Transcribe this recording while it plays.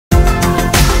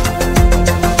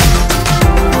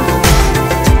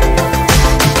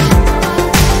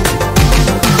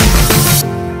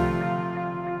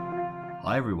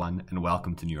everyone and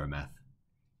welcome to NeuroMath.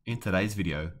 In today's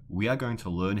video, we are going to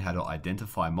learn how to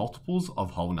identify multiples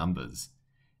of whole numbers,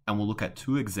 and we'll look at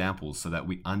two examples so that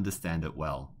we understand it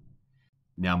well.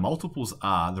 Now, multiples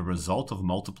are the result of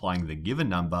multiplying the given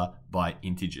number by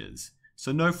integers,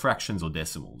 so no fractions or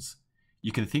decimals.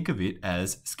 You can think of it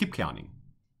as skip counting.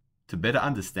 To better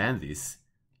understand this,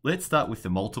 let's start with the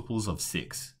multiples of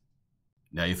 6.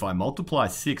 Now, if I multiply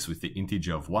 6 with the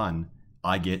integer of 1,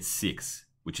 I get 6,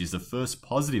 which is the first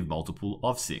positive multiple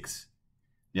of 6.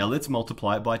 Now let's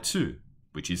multiply it by 2,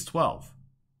 which is 12.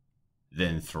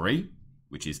 Then 3,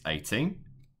 which is 18.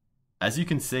 As you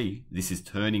can see, this is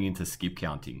turning into skip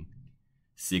counting.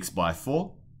 6 by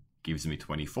 4 gives me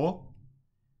 24.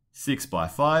 6 by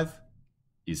 5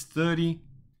 is 30.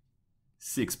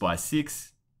 6 by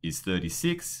 6 is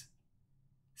 36.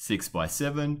 6 by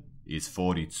 7 is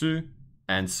 42,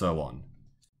 and so on.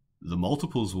 The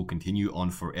multiples will continue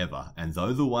on forever, and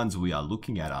though the ones we are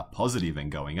looking at are positive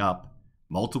and going up,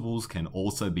 multiples can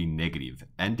also be negative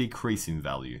and decrease in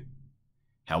value.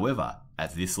 However,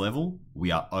 at this level,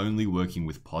 we are only working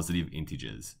with positive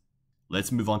integers.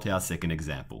 Let's move on to our second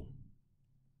example.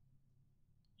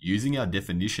 Using our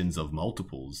definitions of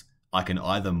multiples, I can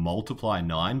either multiply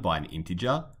 9 by an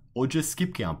integer or just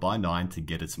skip count by 9 to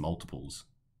get its multiples.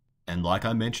 And like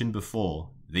I mentioned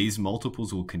before, these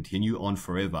multiples will continue on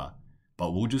forever,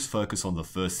 but we'll just focus on the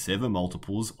first 7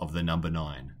 multiples of the number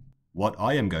 9. What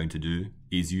I am going to do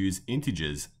is use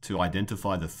integers to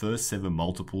identify the first 7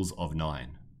 multiples of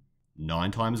 9.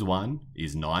 9 times 1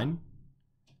 is 9.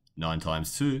 9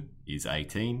 times 2 is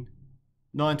 18.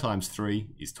 9 times 3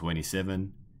 is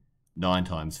 27. 9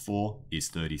 times 4 is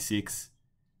 36.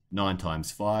 9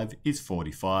 times 5 is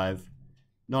 45.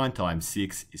 9 times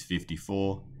 6 is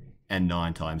 54. And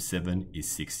 9 times 7 is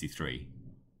 63.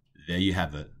 There you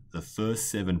have it, the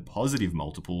first 7 positive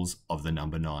multiples of the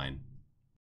number 9.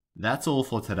 That's all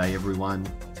for today, everyone.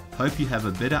 Hope you have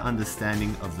a better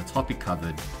understanding of the topic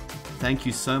covered. Thank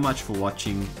you so much for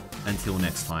watching. Until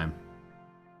next time.